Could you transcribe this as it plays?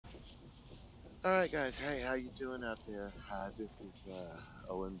All right, guys. Hey, how you doing out there? This is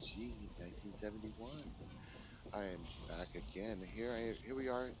OMG 1971. I am back again. Here we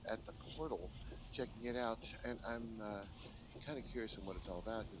are at the portal, checking it out, and I'm kind of curious on what it's all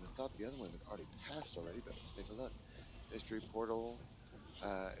about because I thought the other one had already passed already. But let's take a look. Mystery portal.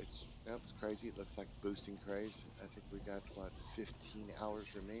 It's crazy. It looks like boosting craze. I think we got what 15 hours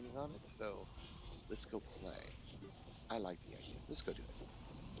remaining on it. So let's go play. I like the idea. Let's go do it.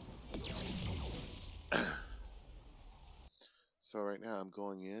 So right now I'm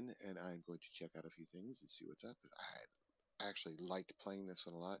going in and I'm going to check out a few things and see what's up. I actually liked playing this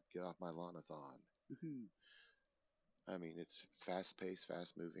one a lot. Get off my lawn-a-thon. Woohoo. I mean, it's fast-paced,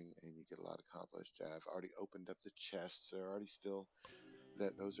 fast-moving, and you get a lot accomplished. I've already opened up the chests. They're already still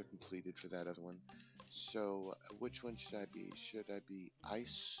that those are completed for that other one. So which one should I be? Should I be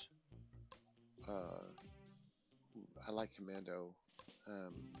ice? Uh, I like commando.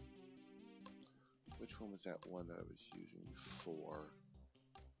 Um, which one was that one that I was using before?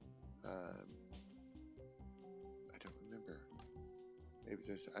 Um, I don't remember. Maybe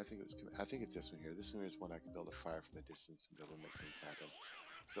there's. I think it was. I think it's this one here. This one is one I can build a fire from the distance and be able to make things happen.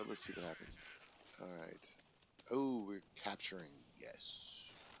 So let's see what happens. All right. Oh, we're capturing. Yes.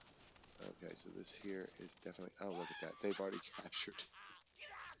 Okay, so this here is definitely. Oh, look at that. They've already captured.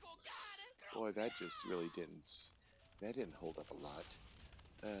 Boy, that just really didn't. That didn't hold up a lot.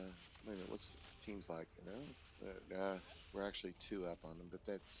 Wait a minute. What's teams like? We're actually two up on them, but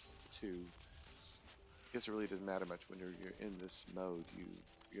that's two. I guess it really doesn't matter much when you're in this mode.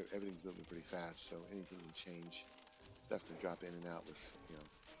 Everything's moving pretty fast, so anything can change. Stuff can drop in and out with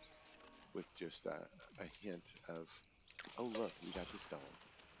with just a hint of, oh look, we got this going.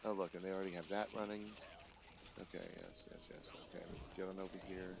 Oh look, and they already have that running. Okay, yes. Okay, let's get on over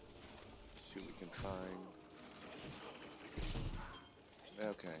here. See what we can find.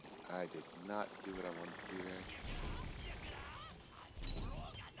 Okay, I did not do what I wanted to do there.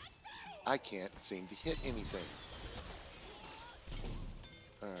 I can't seem to hit anything.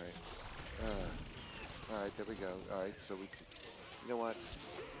 All right. All right, there we go. All right, so you know what?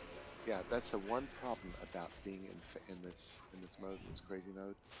 Yeah, that's the one problem about being in this mode, in this crazy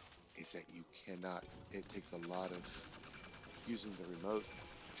mode, is that you cannot. It takes a lot of using the remote,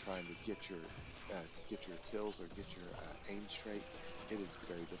 trying to get your kills or get your aim straight. It is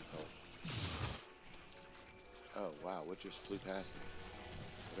very difficult. Oh wow, what just flew past me?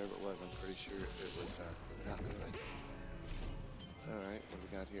 Whatever it was, I'm pretty sure it was not good. All right, what do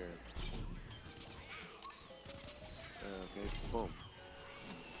we got here? Okay, boom.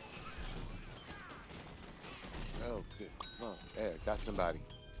 Oh, good. Come on. There, got somebody.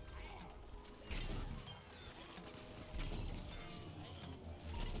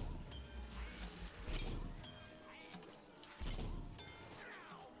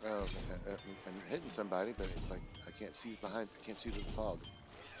 Oh, I'm hitting somebody, but it's like I can't see behind. I can't see through the fog.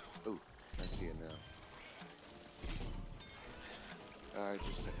 Oh, I see it now. I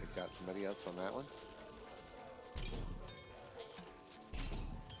just got somebody else on that one.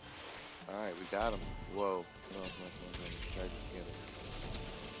 All right, we got him. Whoa. Come on. Try to get him.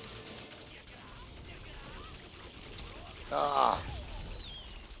 Ah.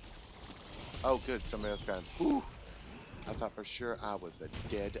 Oh, good. Somebody else got him. Whew. I thought for sure I was a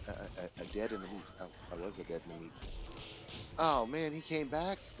dead enemy. Oh, I was a dead enemy. Oh man, he came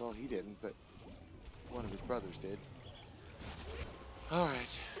back. Well, he didn't, but one of his brothers did. All right.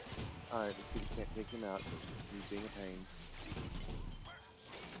 All right. Let's see if we can't take him out. He's being a pain.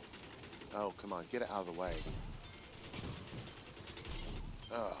 Oh, come on. Get it out of the way.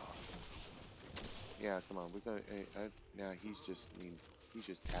 Oh. Yeah, come on. We're gonna. Now he's just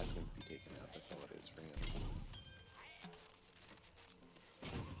asking to be taken out. That's all it is for him.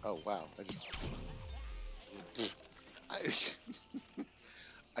 Oh wow. I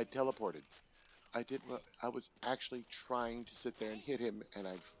I teleported. I did. I was actually trying to sit there and hit him, and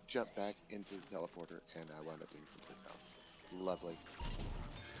I jumped back into the teleporter, and I wound up being complete health. Lovely.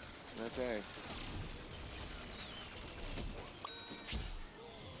 Okay.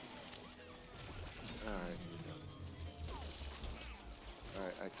 All right. All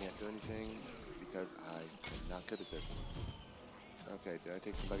right. I can't do anything because I'm not good at this. Okay. Did I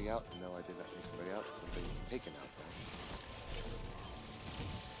take somebody out? No, I did not take somebody out. Somebody's taken out though.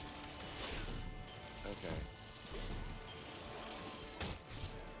 Okay.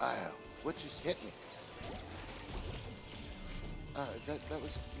 Wow. What just hit me? That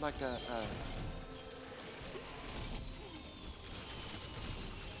was like uh,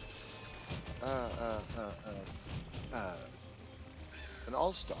 uh, uh, uh, an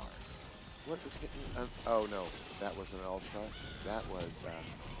all-star. What was hitting? Oh no, that wasn't an all-star. That was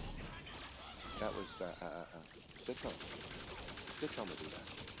That was, sitcom. Sitcom would do that.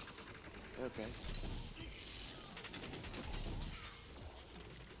 Okay.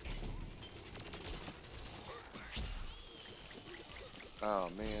 Oh,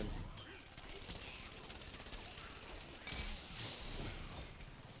 man.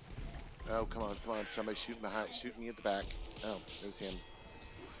 Oh, come on, come on. Somebody shooting behind, shooting me at the back. Oh, it was him.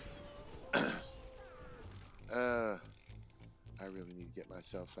 I really need to get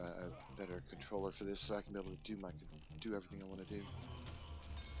myself a better controller for this so I can be able to do everything I want to do.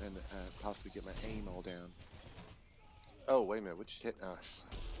 And possibly get my aim all down. Oh, wait a minute. What just hit?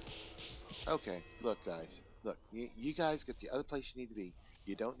 Okay, look, guys. Look, you guys get the other place you need to be.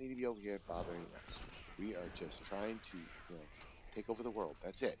 You don't need to be over here bothering us. We are just trying to, take over the world.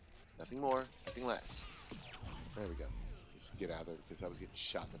 That's it. Nothing more, nothing less. There we go. Just get out of there because I was getting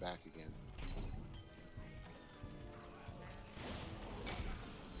shot in the back again.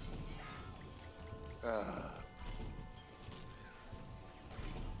 Alright,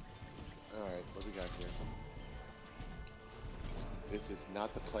 what do we got here? This is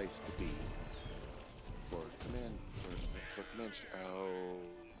not the place to be for command. For command. Oh,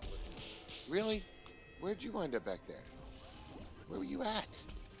 really? Where'd you wind up back there? Where were you at?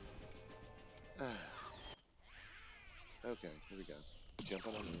 Okay, here we go. Jump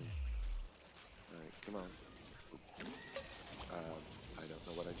on the moon. Alright, come on. I don't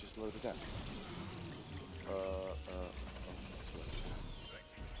know what I just loaded up.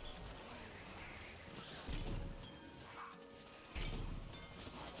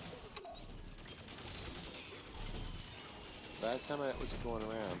 Last time I was going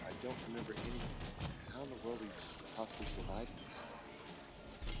around, I don't remember how in the world he's possibly surviving that.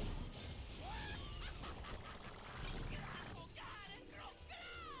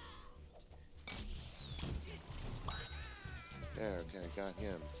 There, okay, got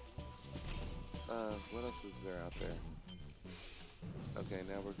him. What else is there out there? Okay,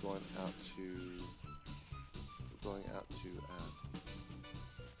 now we're going out to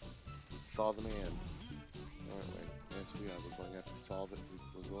Thaw the Man. Aren't we? Yes, we are. We're going out to Thaw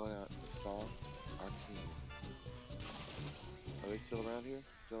we're going out to Thaw our king. Are they still around here?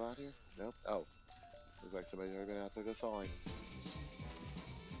 Still out here? Nope. Oh. Looks like somebody's already been out there to thawing.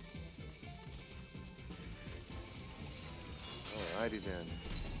 Alrighty then.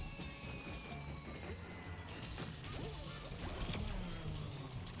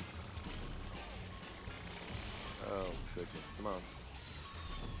 Oh, goodness. Come on.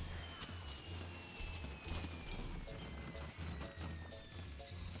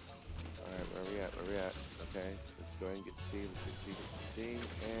 Alright, where we at? Where we at? Okay, let's go ahead and get C. Let's get C,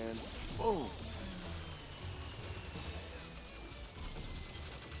 and boom!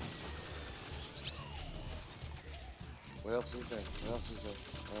 What else is there? What else is there?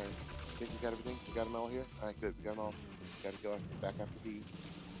 Alright, I think we got everything. We got them all here? Alright, good. We got them all. Got to go back after B.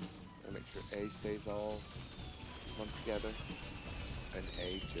 And make sure A stays all lumped together. And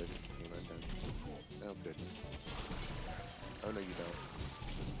A just came undone. Oh, goodness. Oh, no, you don't.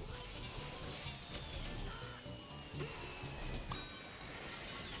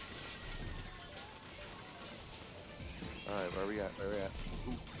 Alright, where we at? Where we at?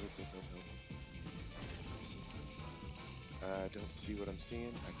 Ooh, I don't see what I'm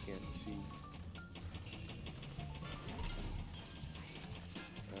seeing. I can't see.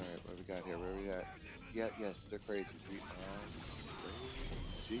 Alright, what we got here? Where we at? Yeah, yes, they're crazy. We are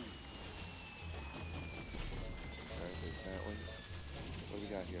crazy. Alright, there's that one. What do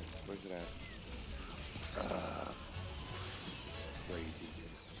we got here? Where's it at? Crazy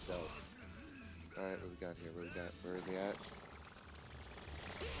itself. Alright, what we got here? What we got? Where are they at?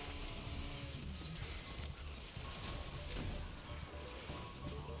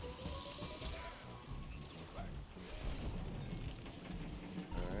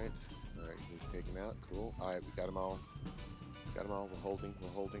 Alright, he's taken out. Cool. Alright, we got them all. Got them all. We're holding. We're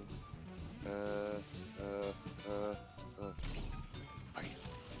holding.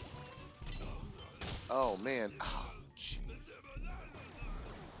 Oh, man. Oh, jeez.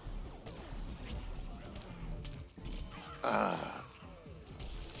 I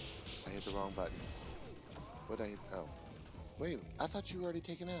hit the wrong button. What I hit? Oh. Wait, I thought you were already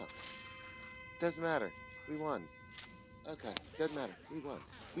taken out. Doesn't matter. We won. Okay, doesn't matter. We won.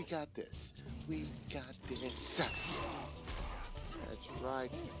 We got this. We got this. That's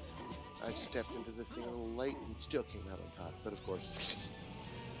right. I stepped into this thing a little late and still came out on top. But of course,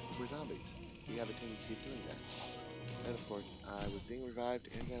 we're zombies. We have a tendency of doing that. And of course, I was being revived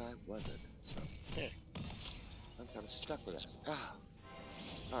and then I wasn't. So, I'm kind of stuck with that.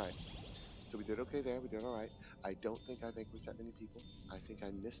 Alright. So we did okay there. We did alright. I don't think I vanquished that many people. I think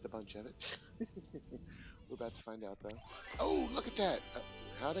I missed a bunch of it. We're about to find out, though. Oh, look at that!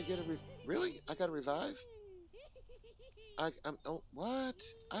 How'd I get a really? I got a revive? Oh, what?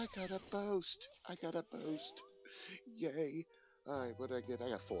 I got a boast. I got a boast. Yay! All right, what did I get? I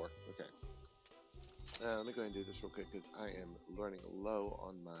got 4. Okay. Let me go ahead and do this real quick because I am running low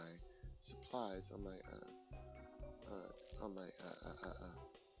on my supplies, on the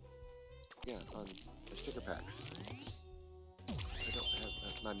sticker packs. I don't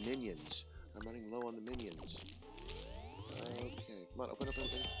have my minions. I'm running low on the minions. Okay, come on, open up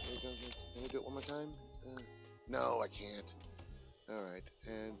everything. There we go. Can we do it one more time? No, I can't. Alright,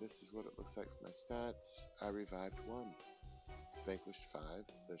 and this is what it looks like for my stats. I revived 1. Vanquished 5.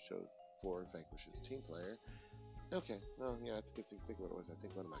 That shows 4 vanquishes team player. Okay, well, yeah, that's a good thing to think what it was. I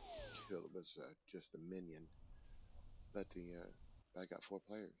think one of my kills was just a minion. But I got 4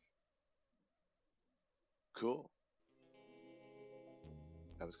 players. Cool.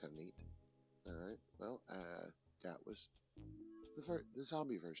 That was kind of neat. Alright, well, that was the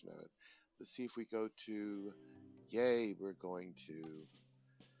zombie version of it. Let's see if we go to... Yay, we're going to...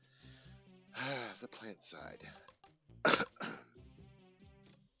 the plant side.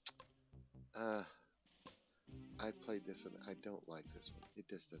 I played this one. I don't like this one. It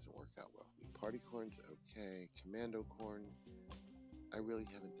just doesn't work out well. Party corn's okay. Commando corn. I really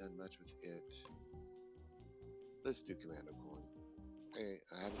haven't done much with it. Let's do commando corn. I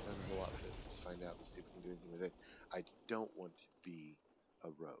haven't done a whole lot with it. Let's find out. Let's see if we can do anything with it. I don't want to be a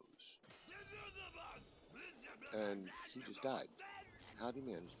rose. And he just died. How'd he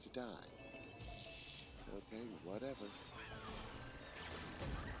manage to die? Okay, whatever.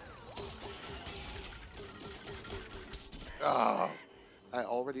 Oh, I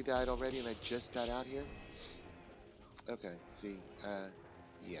already died already and I just got out here? Okay, see,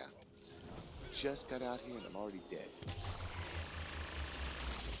 yeah. Just got out here and I'm already dead.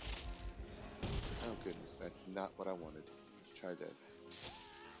 Oh goodness, that's not what I wanted. Let's try this.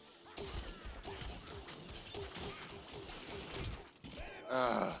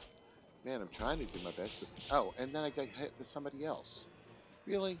 Man, I'm trying to do my best, but... Oh, and then I got hit with somebody else.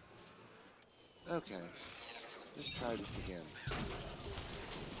 Really? Okay. Let's try this again.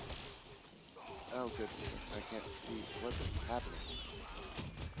 Oh, goodness. I can't see what's happening.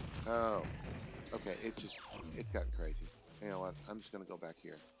 Oh. Okay, it's gotten crazy. You know what? I'm just going to go back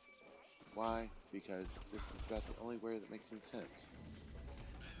here. Why? Because this is about the only way that makes any sense.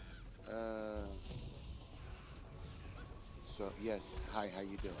 So, yes. Hi, how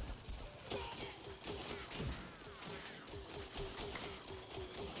you doing?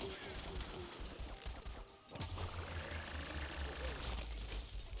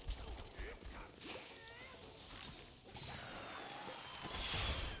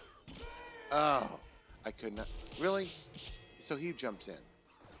 Oh, I could not. Really? So he jumps in.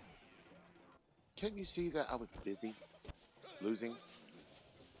 Can't you see that I was busy losing?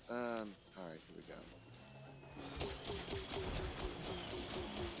 Alright, here we go.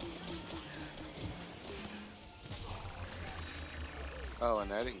 Oh,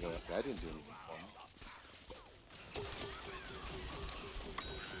 and that didn't go up. That didn't do anything for me.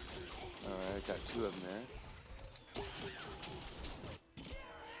 Alright, I got 2 of them there.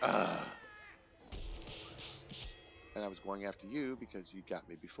 And I was going after you because you got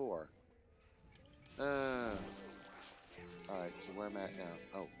me before. Alright, so where am I at now?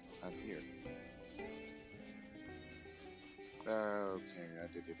 Oh, I'm here. Okay,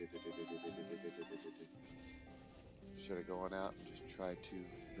 should I go on out and just try to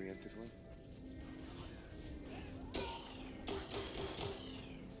preemptively?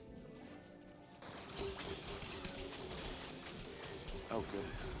 Oh, good.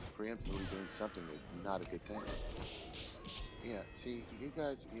 Preemptively doing something is not a good thing. Yeah, see, you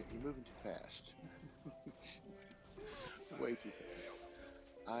guys, you're moving too fast. Way too fast.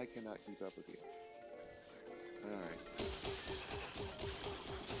 I cannot keep up with you. Alright.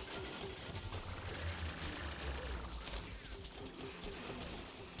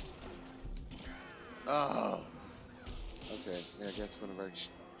 Oh! Okay, yeah, I guess whenever I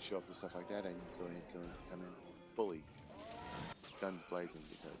show up with stuff like that, I need to go ahead and come in fully guns blazing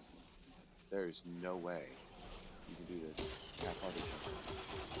because there is no way you can do this half-hearted.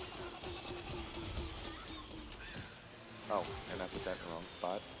 Oh, and I put that in the wrong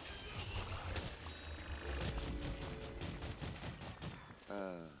spot.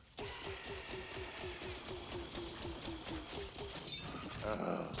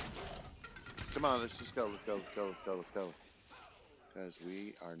 Come on, let's just go, let's go. Because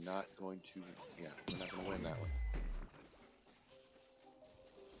we are not going to, yeah, we're not going to win that one.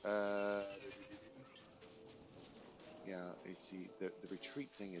 Yeah, you see, the retreat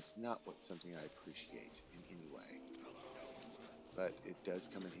thing is not something I appreciate in any way, but it does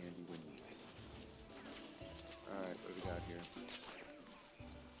come in handy when needed. Alright, what do we got here?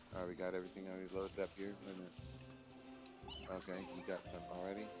 Alright, we got everything already loaded up here. Wait a minute. Okay, you got some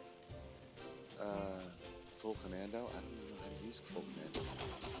already. Full commando? I don't even know how to use full commando.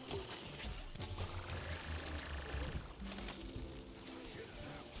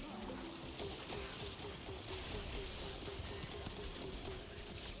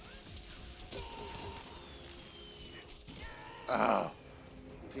 Oh!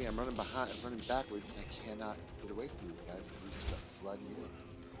 See, I'm running behind, I'm running backwards, and I cannot get away from these guys because we just start flooding in.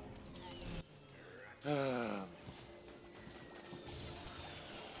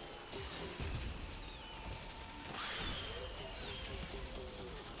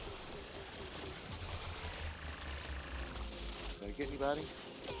 Did I get anybody?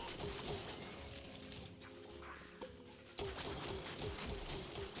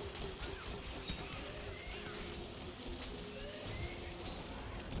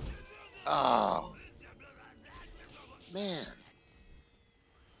 Oh! Man!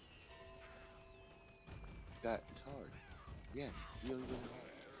 That is hard. Yes, really, really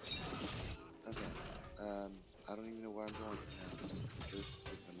hard. Okay. I don't even know where I'm going now. Just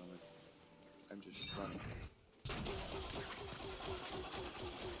a moment. I'm just running.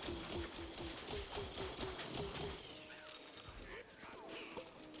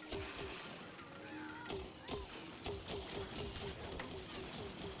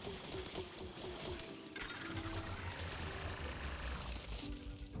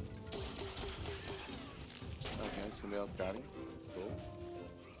 Okay, somebody else got him. That's cool.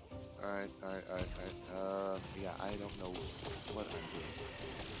 Alright. Yeah, I don't know what I'm doing.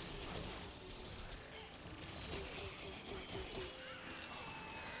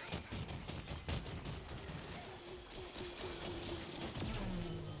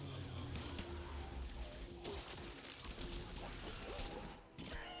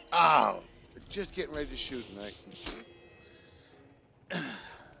 Oh! Just getting ready to shoot, and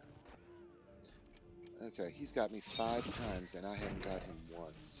okay, he's got me 5 times, and I haven't got him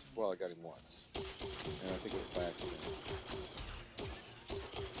once. Well, I got him once. And I think it was by accident.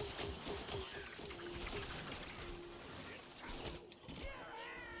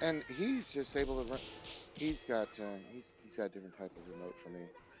 And he's just able to run. He's got a different type of remote for me,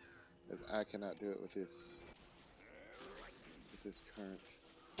 as I cannot do it with this current.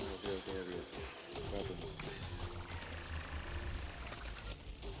 Oh, there it is. Weapons.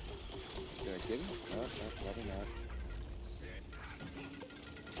 Did I get him? No, probably not.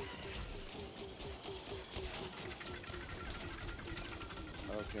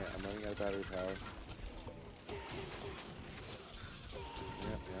 Okay, I'm running out of battery power.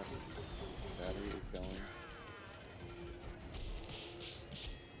 Yep. Battery is going.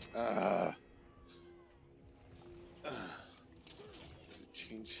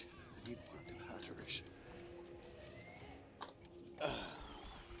 Change. I need the battery.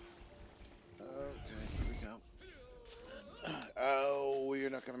 Okay, here we go. Oh, we're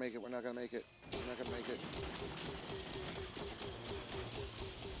not gonna make it. We're not gonna make it. We're not gonna make it.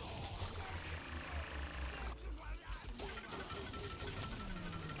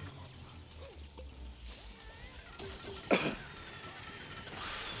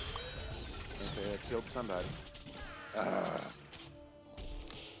 Okay, I killed somebody.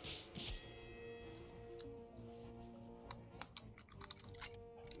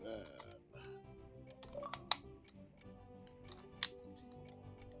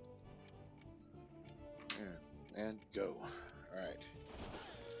 And go.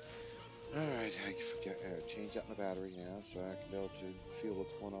 Alright, I forget, change out my battery now so I can be able to feel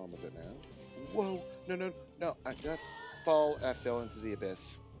what's going on with it now. Whoa! No, I got fall, I fell into the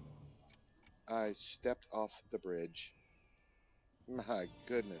abyss. I stepped off the bridge. My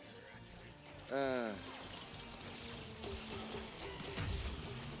goodness.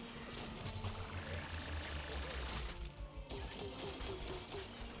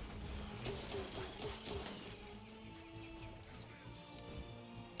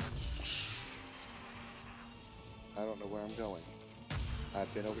 I don't know where I'm going.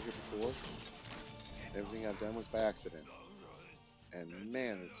 I've been over here before. Everything I've done was by accident. And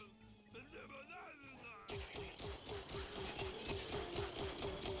man,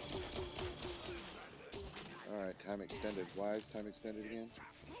 alright, time extended. Why is time extended again?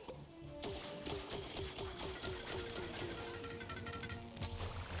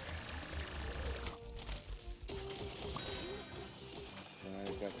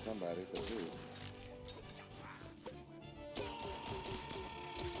 I got somebody, but who?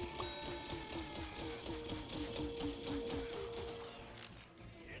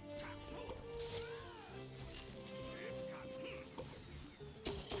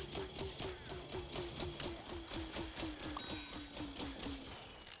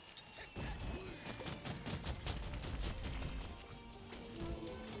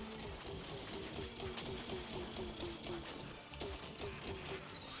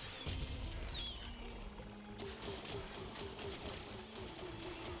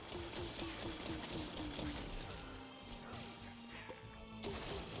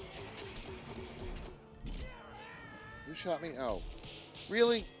 shot me? Oh,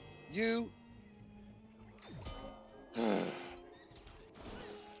 really? You?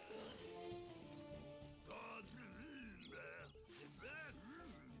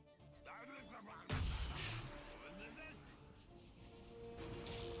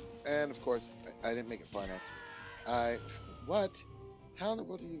 And of course, I didn't make it far enough. What? How in the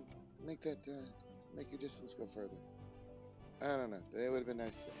world do you make that, make your distance go further? I don't know. It would have been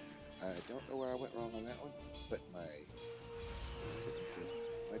nice. I don't know where I went wrong on that one, but my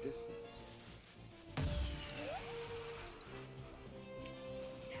distance.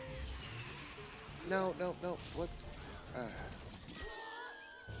 No, no, no. What?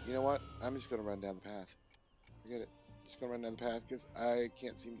 You know what? I'm just gonna run down the path. Forget it. Just gonna run down the path because I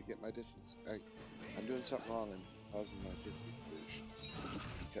can't seem to get my distance. I'm doing something wrong and causing my distance to be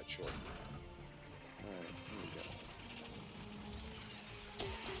cut short. All right, here we go.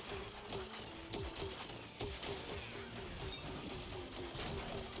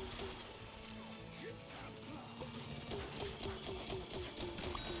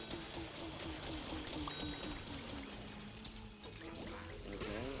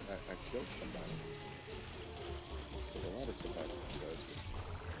 I killed somebody. Killed a lot of somebody.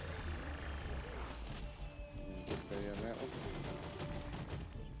 Get ready on that one.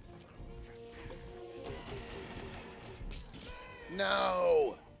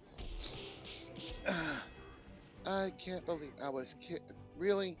 No! I can't believe I was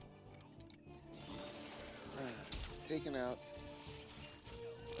really taken out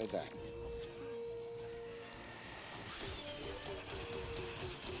by that.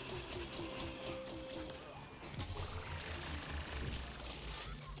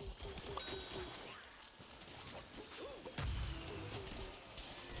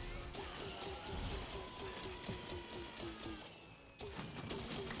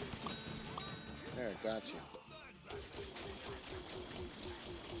 There, gotcha.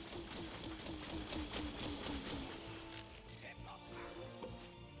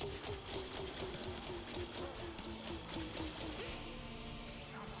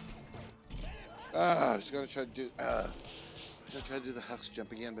 I was gonna try to do the husk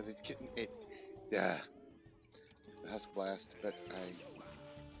jump again, but yeah, the husk blast. But I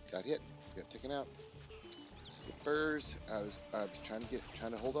got hit, got taken out. The furs, I was trying to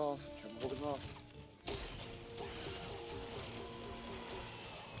hold him off.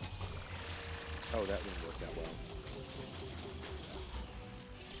 Oh, that didn't work out well.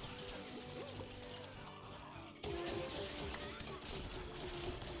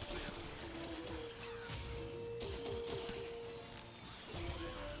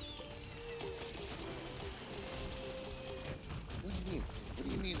 What do you mean? What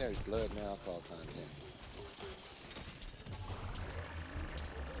do you mean there's blood and alcohol content?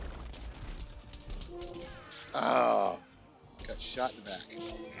 Oh, got shot in the back.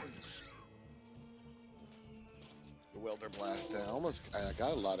 The welder blast. I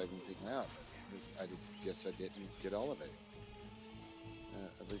got a lot of them taken out. Guess I didn't get all of it.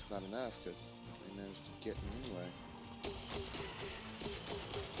 At least not enough, because I managed to get them anyway.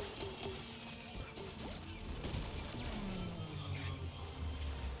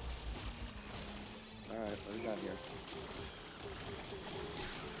 Alright, what do we got here?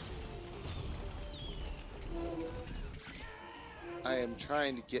 I am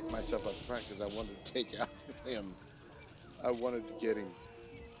trying to get myself up front because I wanted to take out him. I wanted to get him.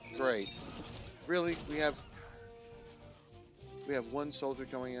 Great. Really? We have one soldier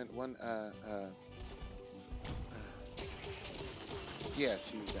going in. One. Yes,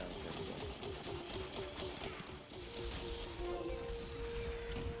 he was down there.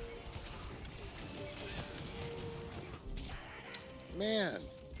 Man.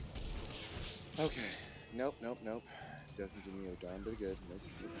 Okay. Nope. Doesn't do me a darn bit of good. Nope.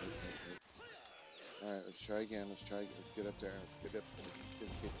 Alright, let's try again. Let's get up there. Let's get up.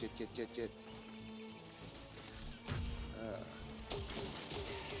 Get.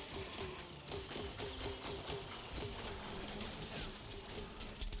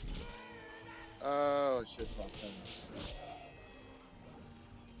 Oh, shit. Of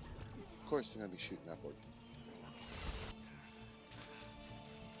course they're gonna be shooting upward.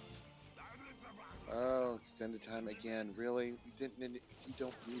 Oh, extended time again. Really? You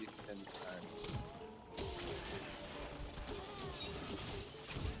don't need extended time.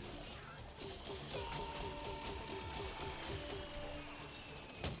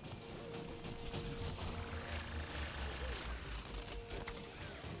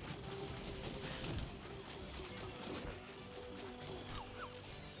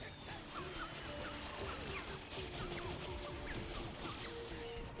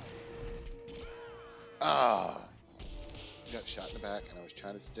 Ah. got shot in the back, and I was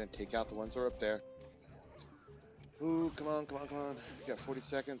trying to then take out the ones that are up there. Ooh, come on, come on, come on. We got 40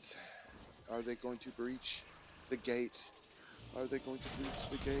 seconds. Are they going to breach the gate? Are they going to breach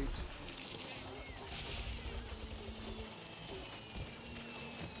the gate?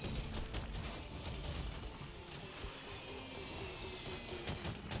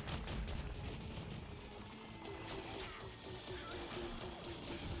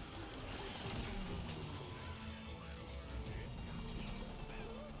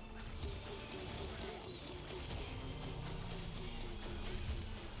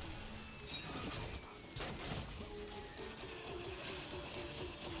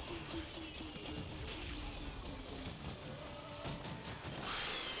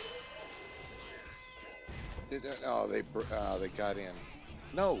 Oh, they got in.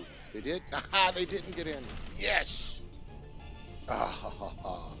 No, they did. Aha, they didn't get in. Yes. Ah, ha, ha,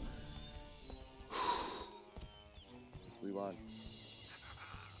 ha. We won.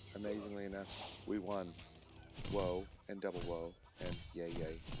 Amazingly enough, we won. Whoa and double whoa and yay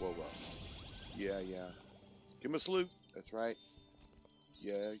yay whoa whoa. Yeah yeah. Give him a salute. That's right.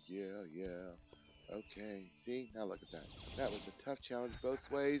 Yeah yeah yeah. Okay. See, now look at that. That was a tough challenge both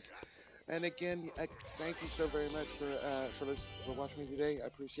ways. And again, thank you so very much for watching me today. I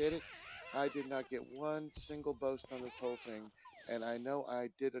appreciate it. I did not get one single boast on this whole thing, and I know I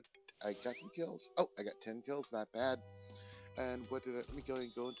did it. I got some kills. Oh, I got 10 kills. Not bad. And what did I? Let me go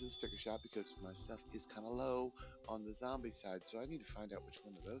and go into the sticker shop because my stuff is kind of low on the zombie side, so I need to find out which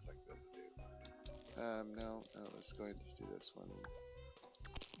one of those I can go to do. No, no. Let's go ahead and just do this one.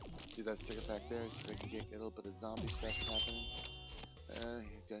 See that sticker back there? So I can get a little bit of zombie stuff happening.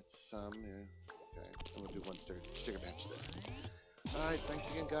 You got some, yeah. Okay, I'm gonna do one sticker patch there. Alright, thanks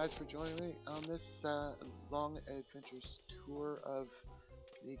again guys for joining me on this long adventurous tour of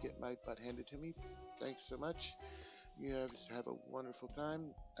me getting my butt handed to me. Thanks so much. You have a wonderful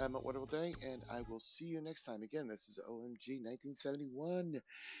time, a wonderful day, and I will see you next time. Again, this is OMG 1971.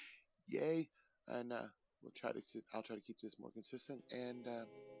 Yay! And I'll try to keep this more consistent and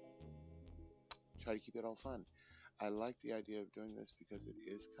try to keep it all fun. I like the idea of doing this because it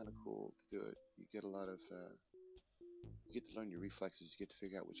is kind of cool to do it. You get a lot of, you get to learn your reflexes. You get to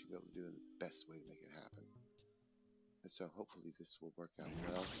figure out what you'll be able to do in the best way to make it happen. And so hopefully this will work out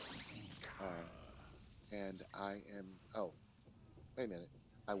well. And I am, oh, wait a minute.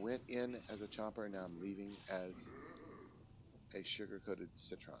 I went in as a chomper and now I'm leaving as a sugar-coated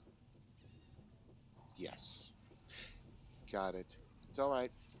citron. Yes. Got it. It's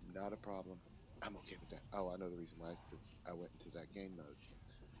alright. Not a problem. I'm okay with that. Oh, I know the reason why. It's because I went into that game mode.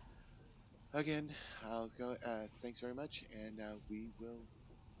 Again, I'll go. Thanks very much, and we will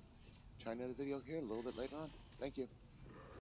try another video here a little bit later on. Thank you.